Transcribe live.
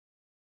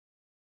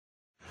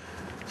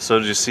So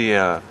did you see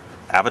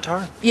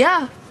Avatar?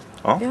 Yeah.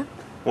 Oh? Yeah.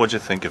 What'd you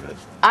think of it?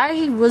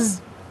 I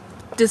was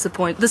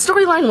disappointed. The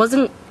storyline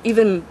wasn't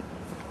even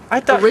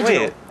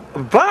original. Wait,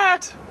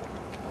 but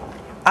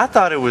I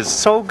thought it was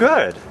so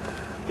good.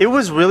 It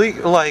was really,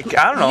 like,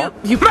 I don't know.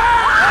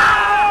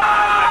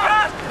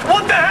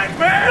 What the heck,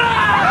 man?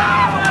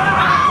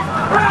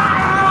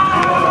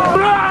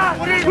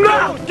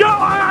 No!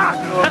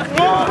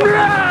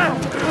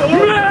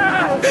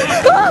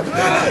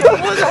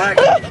 What the heck?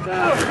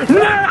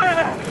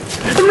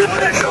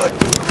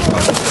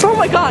 Oh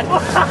my god!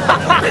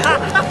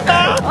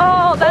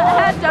 Oh, that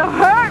had to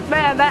hurt,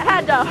 man! That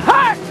had to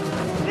hurt!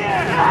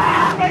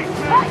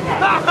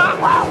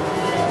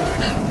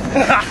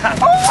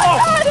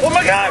 Oh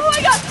my god! Oh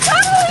my god!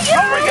 How do we get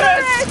How are we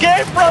gonna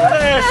escape from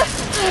this?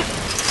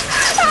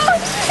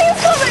 He's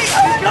coming!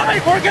 He's coming!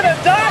 We're gonna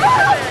die!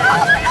 Oh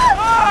my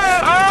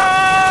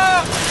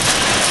god!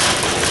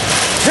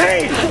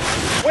 Hey!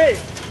 Wait!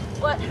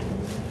 What?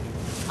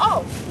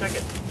 Oh! Check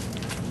it.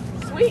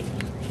 Sweet!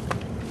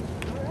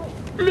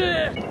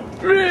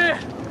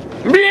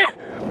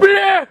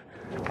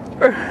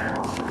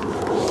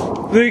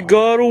 They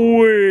got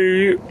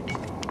away.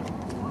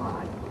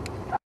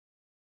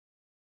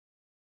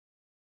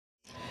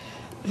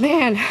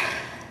 Man,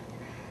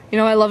 you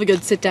know I love a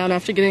good sit down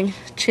after getting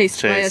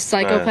chased by a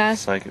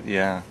psychopath.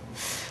 Yeah.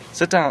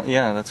 Sit down.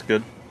 Yeah, that's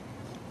good.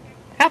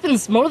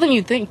 Happens more than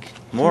you'd think.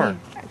 More.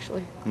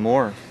 Actually.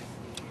 More.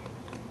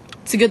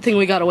 It's a good thing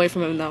we got away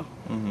from him, though.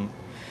 Mm-hmm.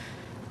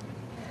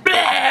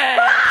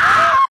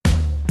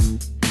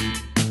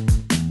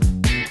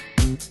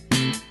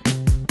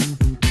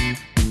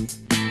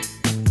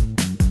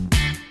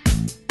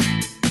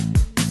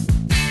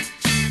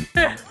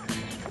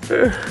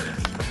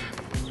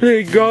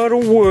 They got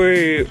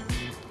away.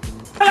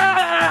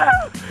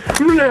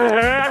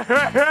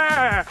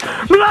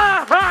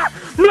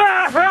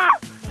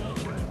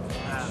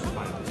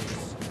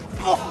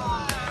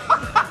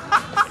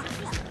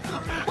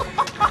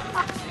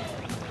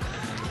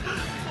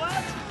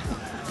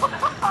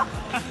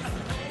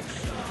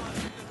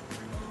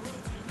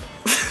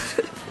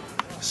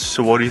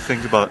 So what do you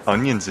think about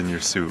onions in your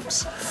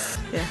soups?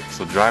 Yeah.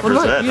 So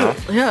driver's ed, huh?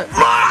 Yeah.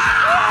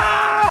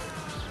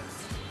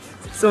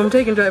 So I'm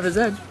taking driver's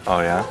ed. Oh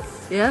yeah?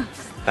 Yeah.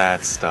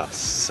 That stuff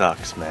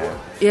sucks, man.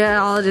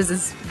 Yeah, all it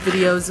is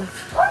videos of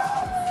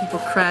people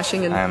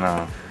crashing and I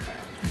know.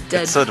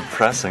 dead. It's so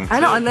depressing. I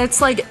know, and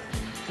it's like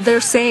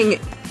they're saying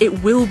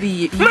it will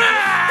be.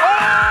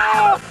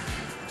 Have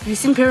you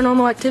seen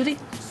Paranormal Activity?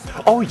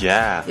 Oh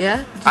yeah.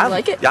 Yeah? Did you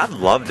like it? I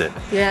loved it.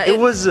 Yeah. It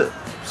was.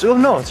 So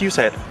no, it's you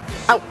say it.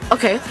 Oh,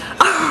 okay.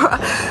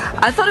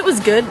 I thought it was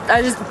good.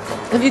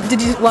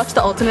 Did you watch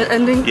the alternate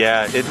ending?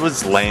 Yeah, it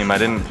was lame. I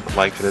didn't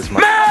like it as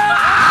much.